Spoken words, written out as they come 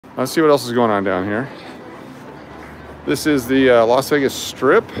Let's see what else is going on down here. This is the Las Vegas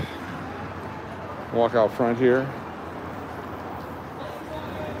Strip. Walk out front here.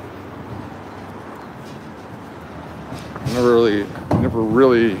 Never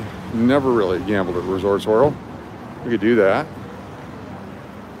really gambled at Resorts World. We could do that.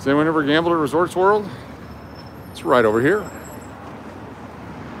 Has anyone ever gambled at Resorts World? It's right over here.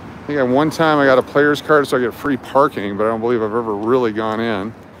 I think one time I got a player's card so I get free parking, but I don't believe I've ever really gone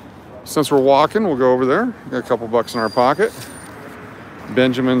in. Since we're walking, we'll go over there. Got a couple bucks in our pocket.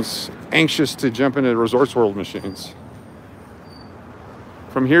 Benjamin's anxious to jump into Resorts World machines.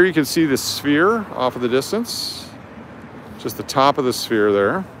 From here you can see the sphere off of the distance. Just the top of the sphere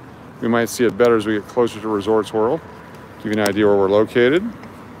there. We might see it better as we get closer to Resorts World. Give you an idea where we're located.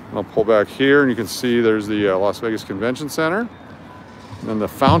 I'll pull back here and you can see there's the Las Vegas Convention Center. And then the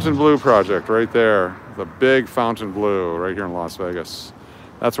Fontainebleau project right there. The big Fontainebleau right here in Las Vegas.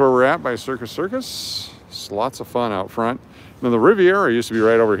 That's where we're at by Circus Circus. It's lots of fun out front. And then the Riviera used to be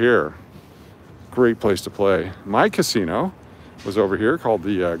right over here. Great place to play. My casino was over here called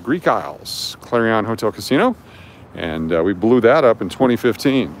the Greek Isles Clarion Hotel Casino. And we blew that up in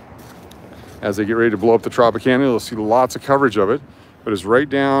 2015. As they get ready to blow up the Tropicana, you'll see lots of coverage of it. But it's right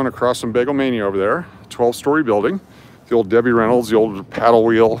down across from Bagel Mania over there. 12-story building. The old Debbie Reynolds, the old paddle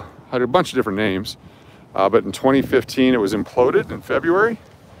wheel. Had a bunch of different names. But in 2015, it was imploded in February.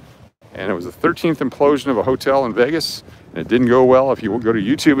 And it was the 13th implosion of a hotel in Vegas. And it didn't go well. If you go to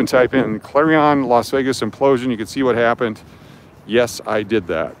YouTube and type in Clarion Las Vegas implosion, you can see what happened. Yes, I did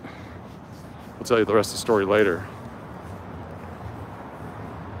that. I'll tell you the rest of the story later.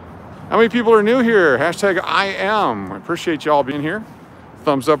 How many people are new here? Hashtag I am. I appreciate y'all being here.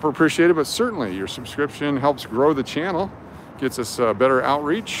 Thumbs up are appreciated, but certainly your subscription helps grow the channel. Gets us better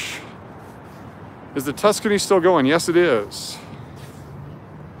outreach. Is the Tuscany still going? Yes, it is.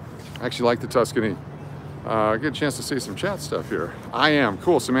 I actually like the Tuscany. Get a chance to see some chat stuff here. I am.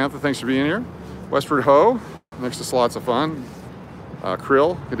 Cool. Samantha, thanks for being here. Westford Ho, next to Slots of Fun.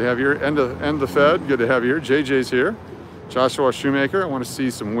 Krill, good to have you here. End the Fed, good to have you here. JJ's here. Joshua Shoemaker, I want to see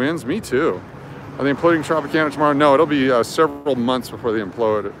some wins. Me too. Are they imploding Tropicana tomorrow? No, it'll be several months before they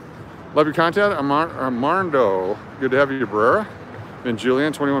implode. Love your content. Armando, good to have you, Ferrara. Ben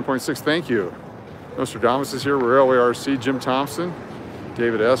Julian, 21.6, thank you. Nostradamus is here. Railway RC, Jim Thompson.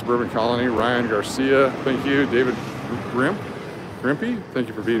 David S., Bourbon Colony, Ryan Garcia, thank you. David Grimpy, thank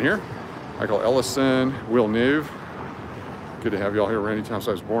you for being here. Michael Ellison, Will Neve, good to have you all here. Randy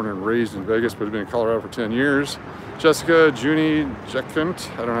Thompson, I was born and raised in Vegas, but have been in Colorado for 10 years. Jessica, Junie,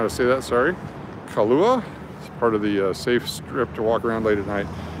 Jekant, I don't know how to say that, sorry. Kalua, it's part of the safe strip to walk around late at night.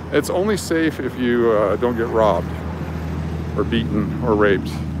 It's only safe if you don't get robbed or beaten or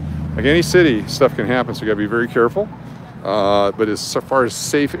raped. Like any city, stuff can happen, so you gotta be very careful. But as far as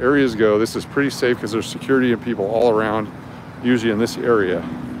safe areas go, this is pretty safe because there's security and people all around, usually in this area.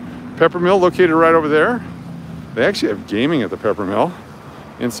 Peppermill located right over there. They actually have gaming at the Peppermill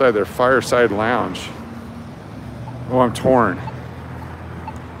inside their fireside lounge. Oh, I'm torn.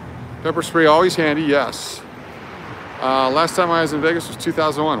 Pepper spray always handy, yes. Last time I was in Vegas was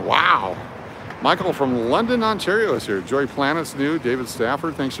 2001. Wow. Michael from London, Ontario is here. Joy Planet's new. David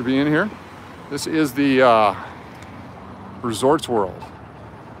Stafford, thanks for being here. This is the Resorts World.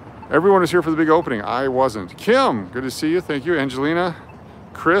 Everyone is here for the big opening. I wasn't. Kim, good to see you. Thank you. Angelina,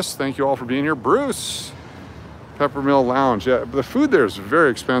 Chris, thank you all for being here. Bruce, Peppermill Lounge. Yeah, the food there is very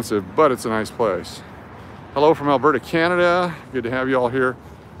expensive, but it's a nice place. Hello from Alberta, Canada. Good to have you all here.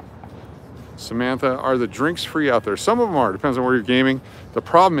 Samantha, are the drinks free out there? Some of them are, depends on where you're gaming. The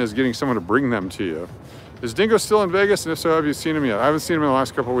problem is getting someone to bring them to you. Is Dingo still in Vegas? And if so, have you seen him yet? I haven't seen him in the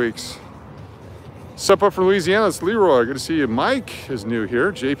last couple of weeks. Sup up from Louisiana, it's Leroy. Good to see you. Mike is new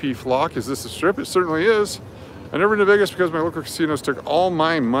here. JP Flock, is this a strip? It certainly is. I never been to Vegas because my local casinos took all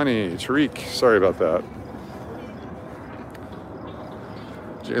my money. Tariq, sorry about that.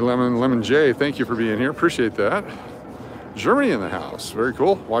 J Lemon J, thank you for being here. Appreciate that. Germany in the house, very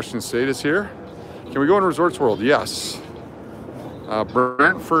cool. Washington State is here. Can we go in Resorts World? Yes.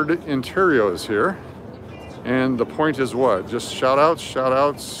 Brantford, Ontario is here. And the point is what? Just shout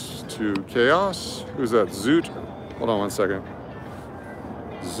outs to Chaos. Who's that? Zoot. Hold on one second.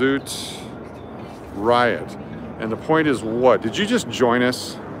 Zoot Riot. And the point is what? Did you just join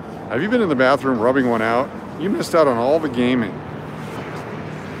us? Have you been in the bathroom rubbing one out? You missed out on all the gaming.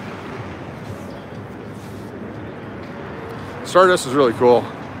 Stardust is really cool.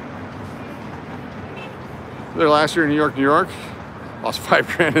 There last year in New York. Lost 5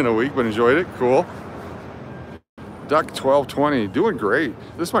 grand in a week, but enjoyed it. Cool. Duck 1220, doing great.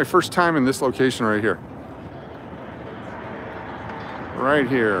 This is my first time in this location right here. right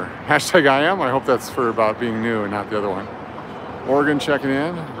here. Hashtag I am. I hope that's for about being new and not the other one. Oregon checking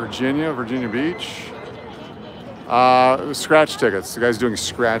in. Virginia Beach. Scratch tickets. The guy's doing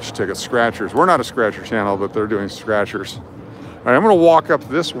scratch tickets. Scratchers. We're not a scratcher channel, but they're doing scratchers. All right, I'm going to walk up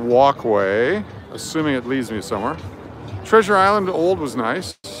this walkway, assuming it leads me somewhere. Treasure Island Old was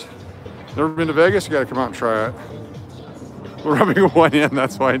nice. Never been to Vegas? You got to come out and try it. We're rubbing one in.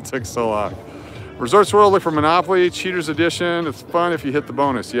 That's why it took so long. Resorts World, look for Monopoly, Cheaters Edition. It's fun if you hit the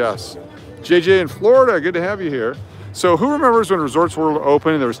bonus, yes. JJ in Florida, good to have you here. So who remembers when Resorts World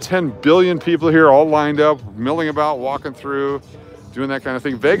opened and there was 10 billion people here all lined up, milling about, walking through, doing that kind of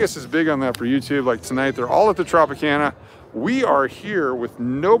thing? Vegas is big on that for YouTube. Like tonight, they're all at the Tropicana. We are here with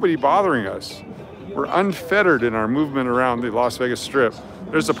nobody bothering us. We're unfettered in our movement around the Las Vegas Strip.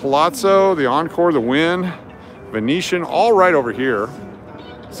 There's the Palazzo, the Encore, the Wynn, Venetian, all right over here.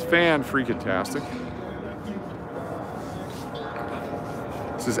 It's fan-freaking-tastic.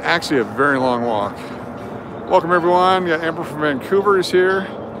 This is actually a very long walk. Welcome everyone. We got Emperor from Vancouver is here.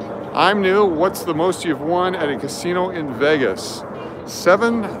 I'm new. What's the most you've won at a casino in Vegas?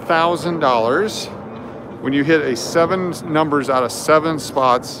 $7,000. When you hit 7 numbers out of 7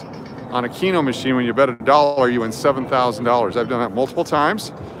 spots on a Keno machine, when you bet $1, you win $7,000. I've done that multiple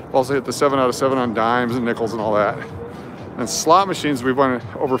times. I've also hit the 7 out of 7 on dimes and nickels and all that. And slot machines, we've won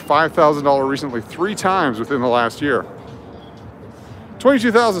over $5,000 recently 3 times within the last year.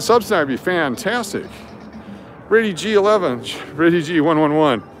 22,000 subs tonight would be fantastic. Brady G11, Brady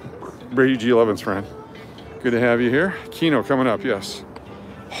G111. Brady G11's friend. Good to have you here. Keno coming up, yes.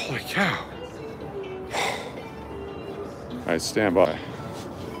 Holy cow. All right, stand by.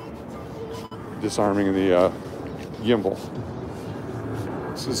 Disarming the gimbal.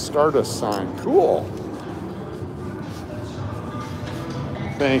 This is Stardust sign. Cool.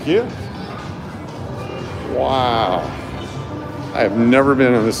 Thank you. Wow. I have never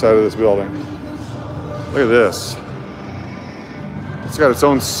been on this side of this building. Look at this. It's got its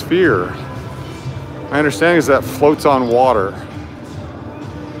own sphere. My understanding is that floats on water.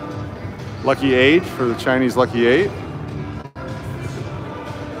 Lucky 8 for the Chinese Lucky 8.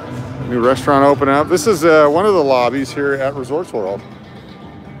 New restaurant open up. This is one of the lobbies here at Resorts World.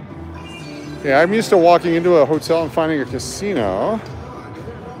 Yeah, I'm used to walking into a hotel and finding a casino.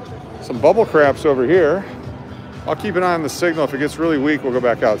 Some bubble craps over here. I'll keep an eye on the signal. If it gets really weak, we'll go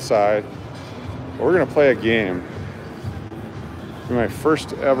back outside. But we're gonna play a game. It'll be my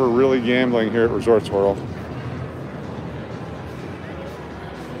first ever really gambling here at Resorts World.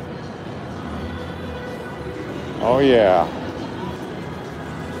 Oh yeah.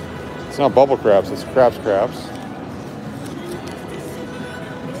 It's not bubble craps, it's craps.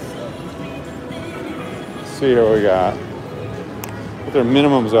 Let's see what we got. What their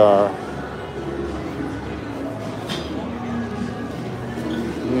minimums are.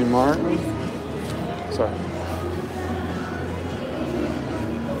 Martin. Sorry.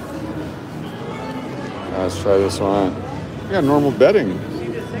 Let's try this one. We got normal betting.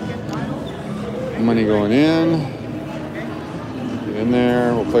 Money going in. Get in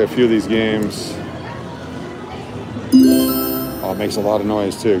there. We'll play a few of these games. Oh, it makes a lot of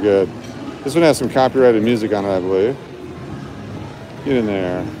noise too. Good. This one has some copyrighted music on it, I believe. Get in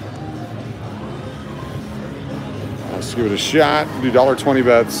there. Let's give it a shot. Do $1.20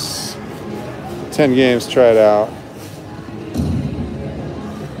 bets. 10 games, try it out.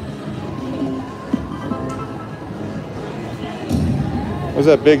 What does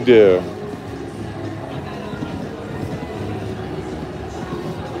that big do?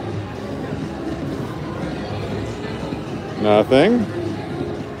 Nothing.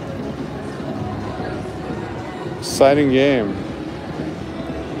 Exciting game.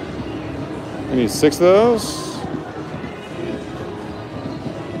 We need 6 of those.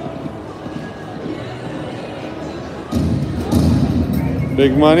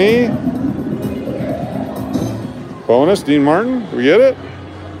 Big money. Bonus, Dean Martin. Do we get it?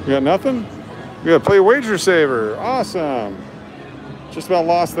 We got nothing? We got to play Wager Saver. Awesome. Just about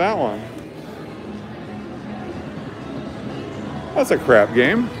lost that one. That's a crap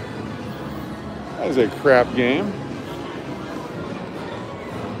game. That is a crap game.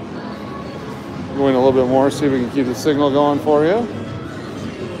 Go in a little bit more, see if we can keep the signal going for you.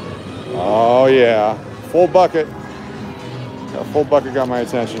 Oh yeah, full bucket. A full bucket got my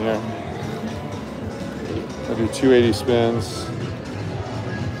attention here. I'll do 280 spins.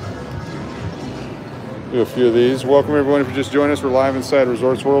 Do a few of these. Welcome everyone if you just joined us. We're live inside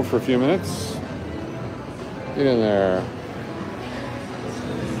Resorts World for a few minutes. Get in there.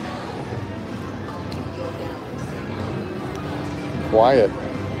 Quiet.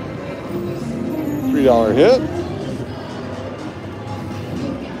 $3 hit.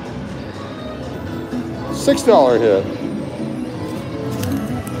 $6 hit.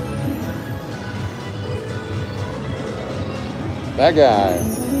 That guy,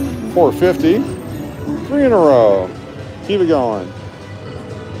 $4.50. 3 in a row. Keep it going.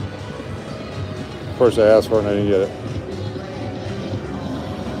 Of course, I asked for it and I didn't get it.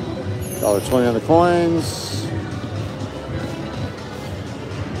 $1.20 on the coins.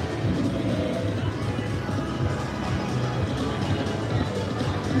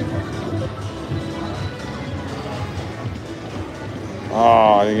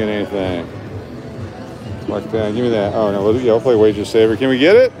 Oh, I didn't get anything. Like that. Give me that. Oh, no. Yeah, we'll play Wager Saver. Can we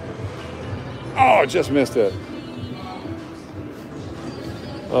get it? Oh, just missed it.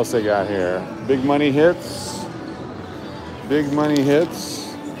 What else they got here? Big money hits. Big money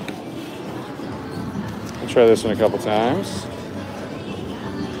hits. I'll try this one a couple times.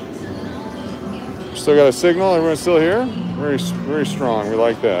 Still got a signal. Everyone's still here. Very, very strong. We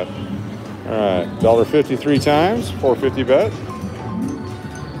like that. All right. $1.50 3 times. $4.50 bet.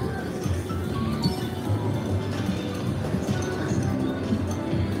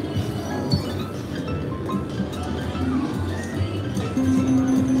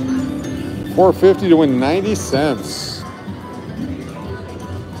 $4.50 to win 90 cents.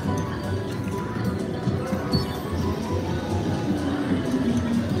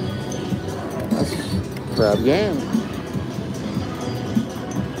 That's a crap game.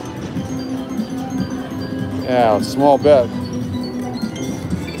 Yeah, small bet.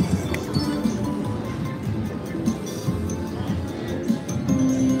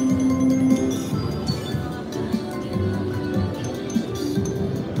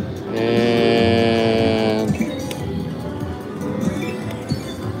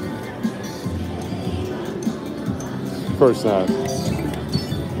 Of course not.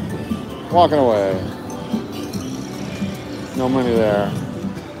 Walking away. No money there.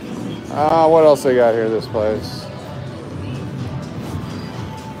 What else they got here, this place?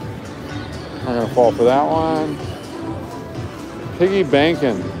 I'm gonna fall for that one. Piggy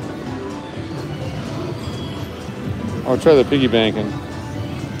banking. I'll try the piggy banking.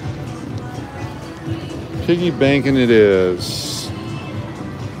 Piggy banking it is.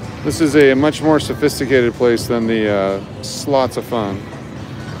 This is a much more sophisticated place than the Slots of Fun.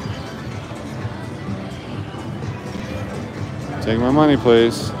 Take my money,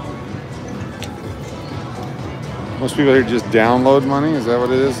 please. Most people here just download money. Is that what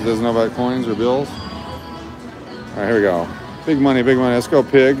it is? It doesn't know about coins or bills? All right, here we go. Big money, big money. Let's go,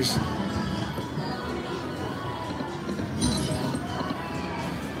 pigs.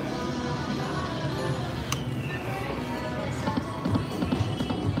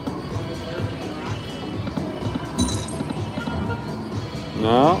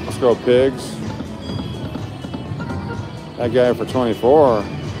 No, let's go, pigs. That guy for 24.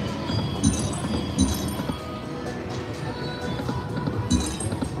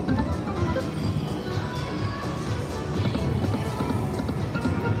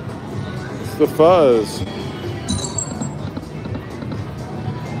 It's the fuzz.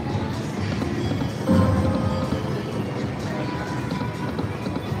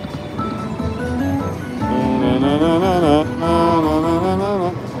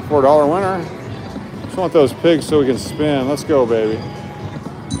 $4 winner. Just want those pigs so we can spin. Let's go, baby.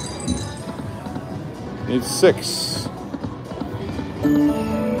 Need 6.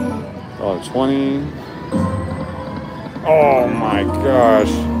 $1.20. Oh my gosh.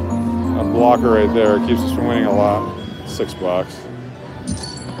 A blocker right there. It keeps us from winning a lot.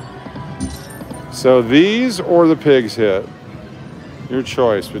 $6. So these or the pigs hit. Your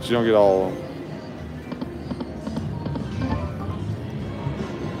choice, but you don't get all of them.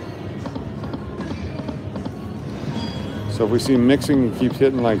 So if we see mixing keeps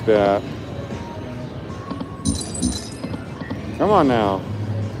hitting like that. Come on now.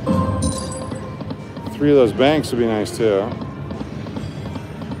 3 of those banks would be nice too.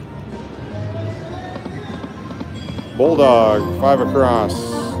 Bulldog, 5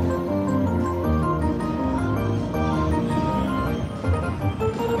 across.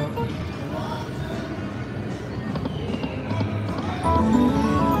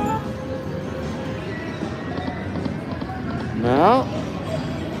 Now.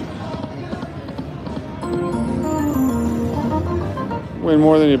 Win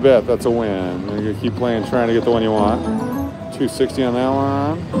more than you bet, that's a win. You're gonna keep playing, trying to get the one you want. $2.60 on that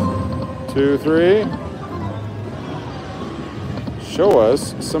one. 2, 3. Show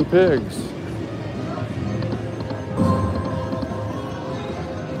us some pigs.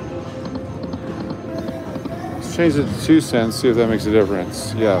 Let's change it to 2 cents, see if that makes a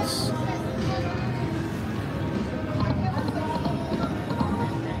difference. Yes.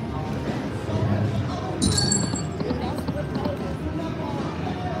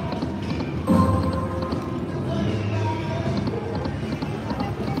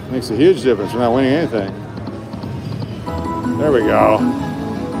 Makes a huge difference. We're not winning anything. There we go.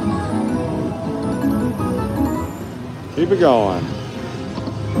 Keep it going.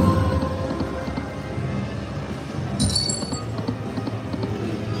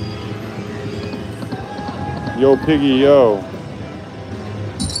 Yo, piggy, yo.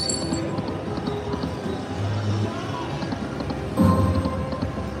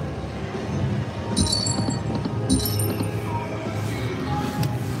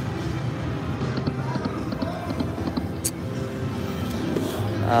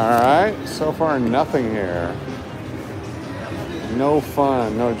 Alright, so far nothing here. No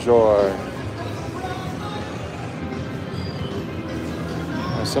fun, no joy.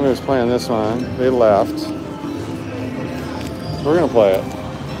 Somebody was playing this one. They left. We're going to play it.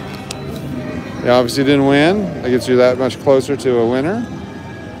 They obviously didn't win. That gets you that much closer to a winner.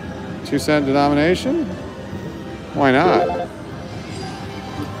 2-cent denomination? Why not?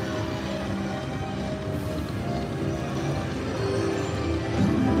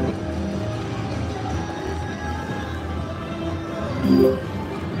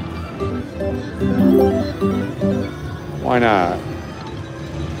 Why not?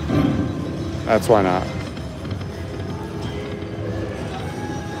 That's why not.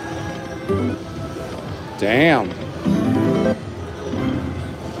 Damn.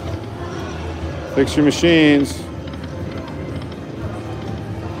 Fix your machines.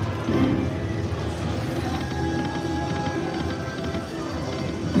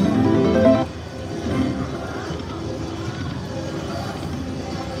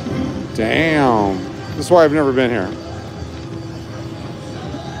 Damn. This is why I've never been here.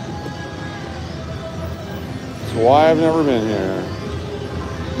 That's why I've never been here.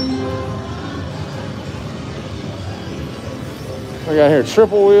 We got here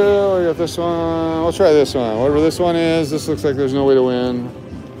triple wheel. We got this one. Let's try this one. Whatever this one is, this looks like there's no way to win.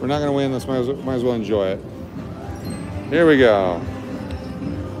 We're not going to win. This might as well enjoy it. Here we go.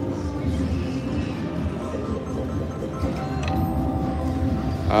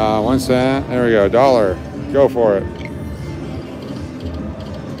 $0.01. There we go. $1. Go for it.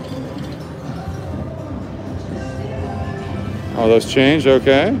 Oh, those changed.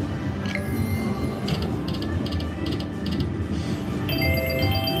 Okay.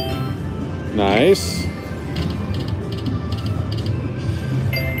 Nice.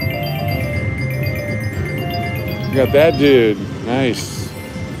 You got that dude. Nice.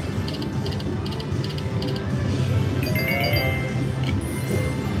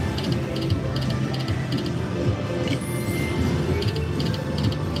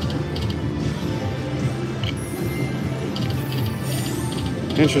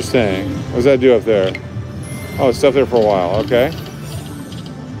 Interesting. What does that do up there? Oh, it's stuck there for a while. Okay.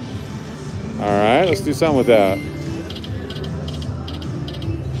 All right, let's do something with that.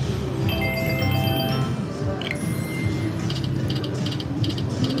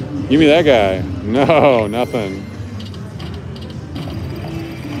 Give me that guy. No, nothing.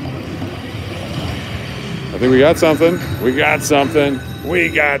 I think we got something. We got something. We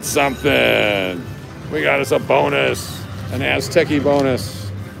got something. We got us a bonus. An Aztec-y bonus.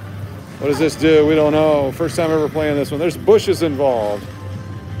 What does this do? We don't know. First time ever playing this one. There's bushes involved.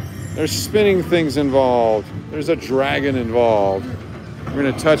 There's spinning things involved. There's a dragon involved. We're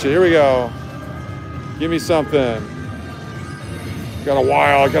gonna touch it. Here we go. Give me something. Got a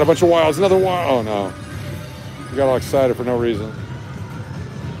wild. Got a bunch of wilds. Another wild. Oh no. We got all excited for no reason.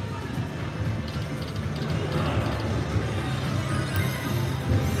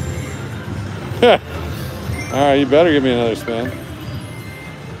 All right, you better give me another spin.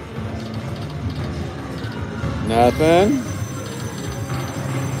 Nothing.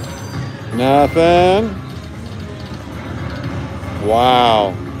 Nothing.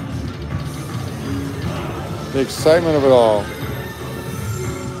 Wow. The excitement of it all.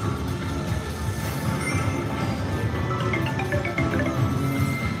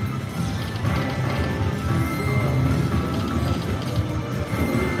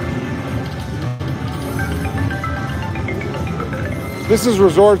 This is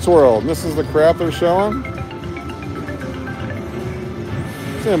Resorts World. This is the crap they're showing.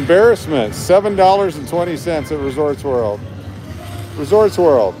 It's an embarrassment. $7.20 at Resorts World. Resorts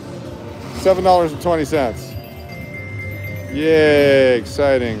World. $7.20. Yay,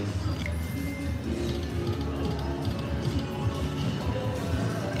 exciting.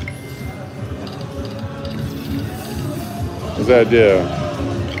 What does that do?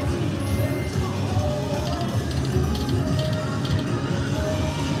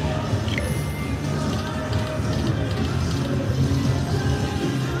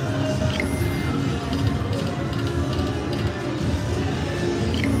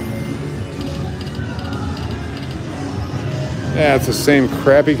 Yeah, it's the same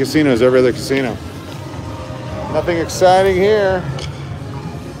crappy casino as every other casino. Nothing exciting here.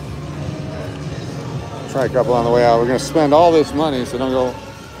 Try a couple on the way out. We're gonna spend all this money, so don't go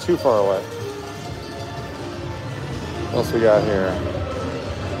too far away. What else we got here?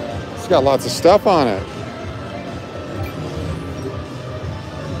 It's got lots of stuff on it.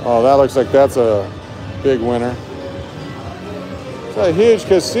 Oh, that looks like that's a big winner. It's a huge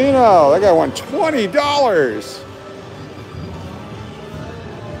casino. That guy won $20.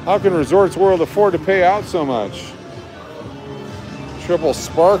 How can Resorts World afford to pay out so much? Triple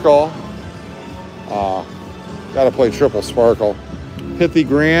Sparkle. Gotta play Triple Sparkle. Hit the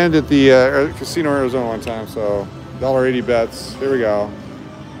grand at the Casino Arizona one time, so $1.80 bets. Here we go.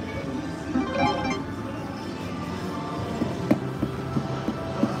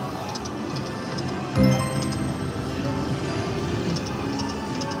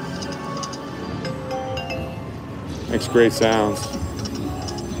 Makes great sounds.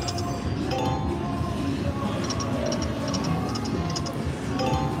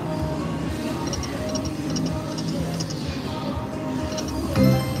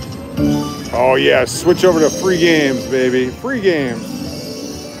 Oh yeah, switch over to free games, baby. Free games.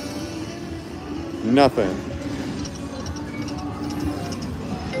 Nothing.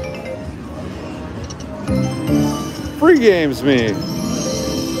 Free games me.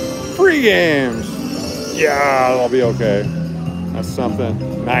 Free games. Yeah, that'll be okay. That's something.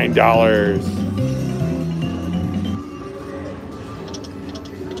 $9.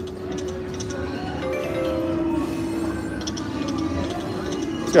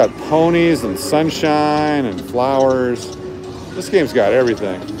 It's got ponies and sunshine and flowers. This game's got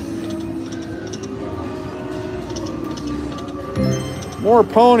everything. More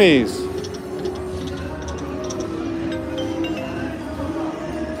ponies.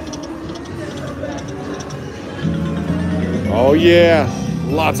 Oh yeah,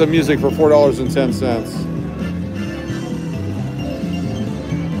 lots of music for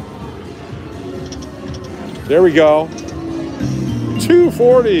 $4.10. There we go.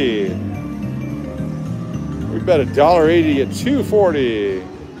 $2.40. We bet $1.80 at $2.40.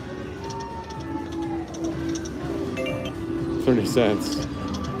 30 cents.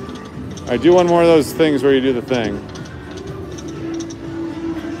 I do one more of those things where you do the thing.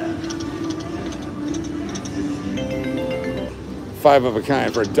 Five of a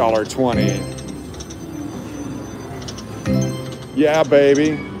kind for $1.20. Yeah,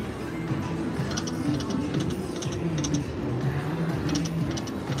 baby.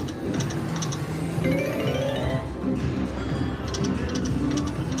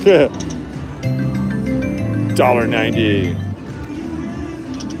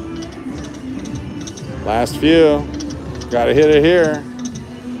 $1.90. Last few. Gotta hit it here.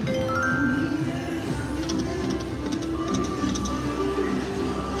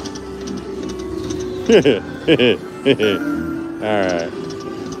 All right.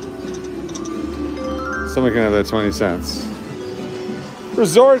 Someone can have that 20 cents.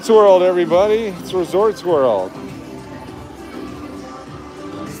 Resorts World, everybody. It's Resorts World.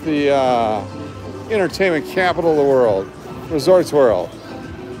 It's the entertainment capital of the world. Resorts World.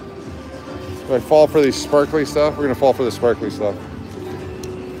 Do I fall for the sparkly stuff? We're gonna fall for the sparkly stuff.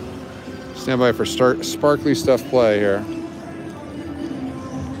 Stand by for sparkly stuff play here.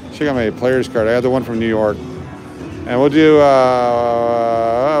 Check out my player's card. I had the one from New York. And we'll do,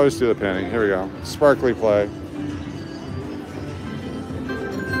 let's do the penny. Here we go. Sparkly play.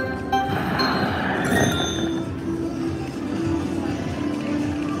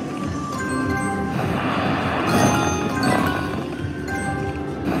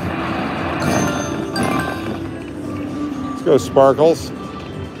 Let's go sparkles.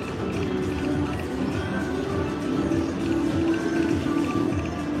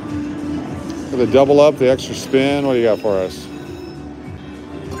 For the double up, the extra spin, what do you got for us?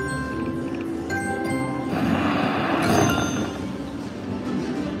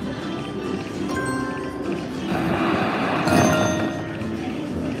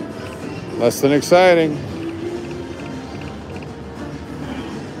 Less than exciting.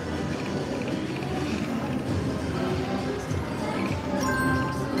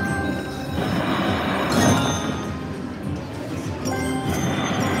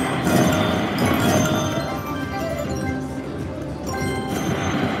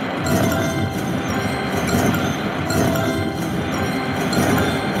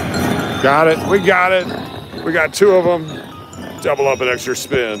 Got it. We got it. We got two of them. Double up and extra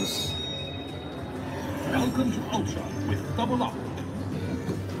spins. Welcome to Ultra with double up.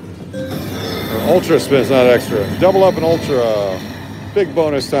 Ultra spins, not extra. Double up and ultra. Big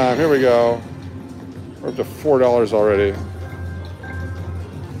bonus time. Here we go. We're up to $4 already.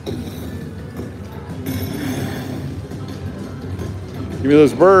 Give me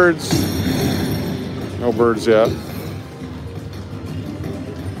those birds. No birds yet.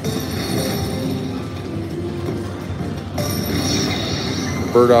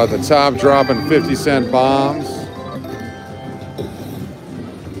 Bird at the top dropping 50-cent bombs.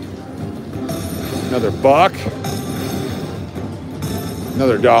 Another buck.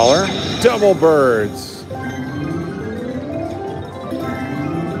 Another dollar. Double birds.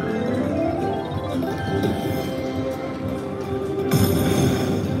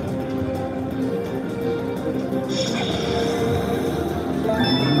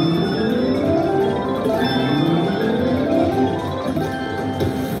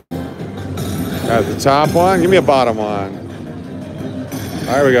 Got the top one. Give me a bottom one.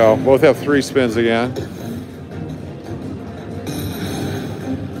 There we go. Both have 3 spins again.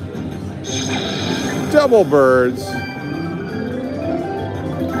 Double birds.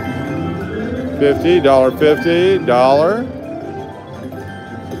 50, $1.50, dollar.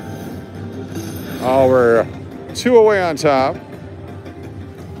 Oh, we're 2 away on top.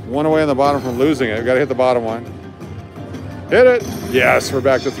 1 away on the bottom from losing it. We've got to hit the bottom one. Hit it. Yes, we're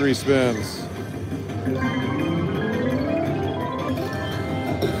back to 3 spins.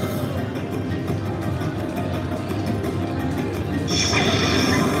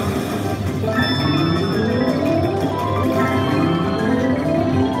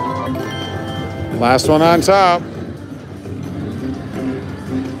 Last one on top.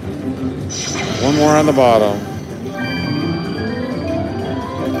 1 more on the bottom.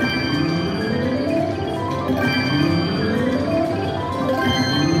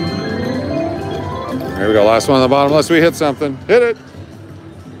 There we go. Last one on the bottom. Unless we hit something. Hit it.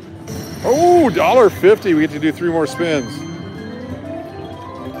 Oh, $1.50. We get to do 3 more spins.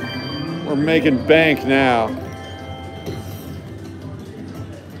 We're making bank now.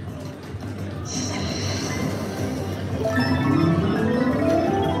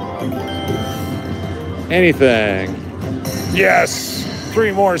 Anything. Yes!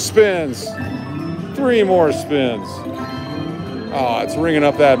 3 more spins. 3 more spins. Oh, it's ringing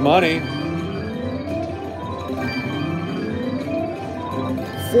up that money.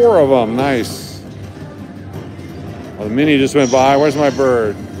 4 of them. Nice. Oh, the mini just went by. Where's my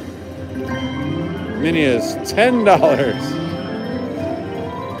bird? Mini is $10.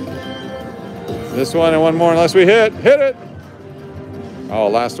 This one and 1 more unless we hit. Hit it! Oh,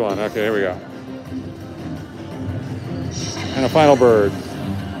 last one. Okay, here we go. And a final bird.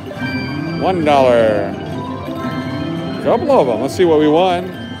 $1. Couple of them. Let's see what we won.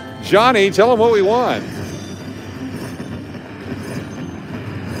 Johnny, tell them what we won.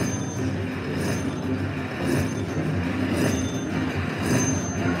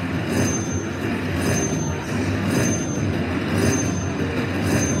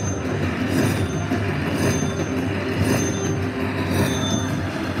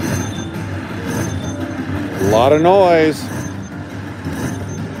 A lot of noise.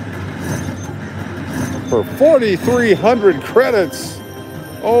 For 4,300 credits.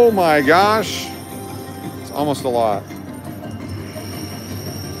 Oh my gosh. It's almost a lot.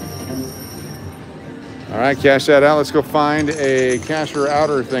 All right, cash that out. Let's go find a casher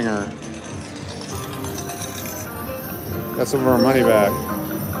outer thinger. Got some of our money back.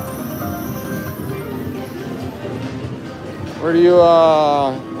 Where do you,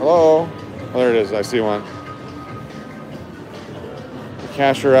 hello? Oh, there it is. I see one.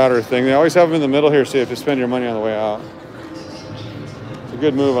 Casher outer thing. They always have them in the middle here so you have to spend your money on the way out. It's a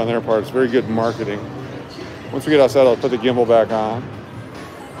good move on their part. It's very good marketing. Once we get outside, I'll put the gimbal back on.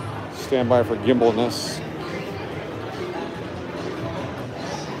 Stand by for gimbalness.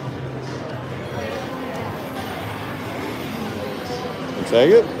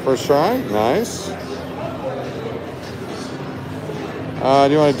 Take it. First try. Nice. Do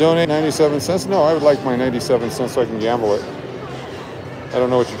you want to donate 97 cents? No, I would like my 97 cents so I can gamble it. I don't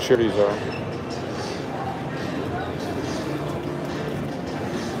know what your charities are.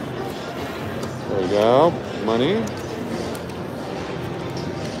 There we go. Money.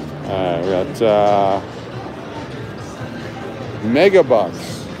 We got mega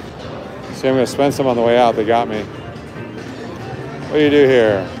bucks. See, I'm going to spend some on the way out. They got me. What do you do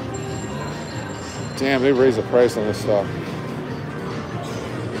here? Damn, they raised the price on this stuff.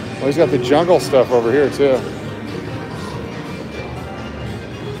 Well, he's got the jungle stuff over here, too.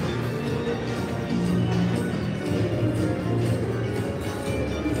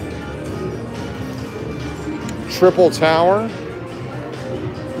 Triple tower.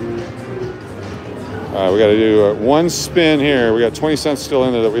 We got to do 1 spin here. We got 20 cents still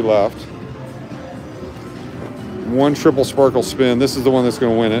in there that we left. 1 triple sparkle spin. This is the one that's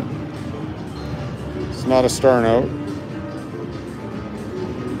going to win it. It's not a star note.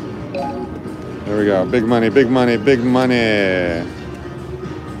 There we go. Big money, big money, big money.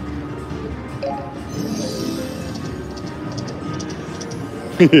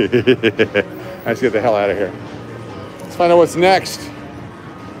 Let's get the hell out of here. Let's find out what's next.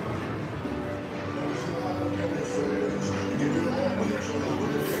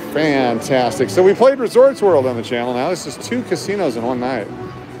 Fantastic. So we played Resorts World on the channel. Now this is 2 casinos in one night.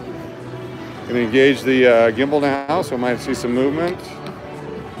 Gonna engage the gimbal now, so we might see some movement.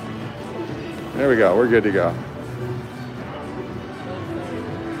 There we go. We're good to go.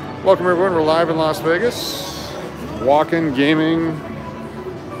 Welcome everyone. We're live in Las Vegas. Walking, gaming,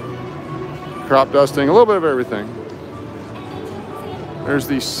 crop dusting, a little bit of everything. There's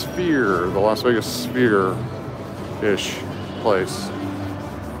the Sphere, the Las Vegas Sphere-ish place.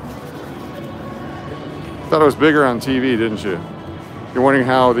 Thought it was bigger on TV, didn't you? You're wondering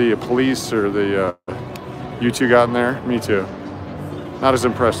how the police or the you two got in there? Me too. Not as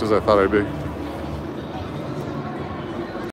impressed as I thought I'd be.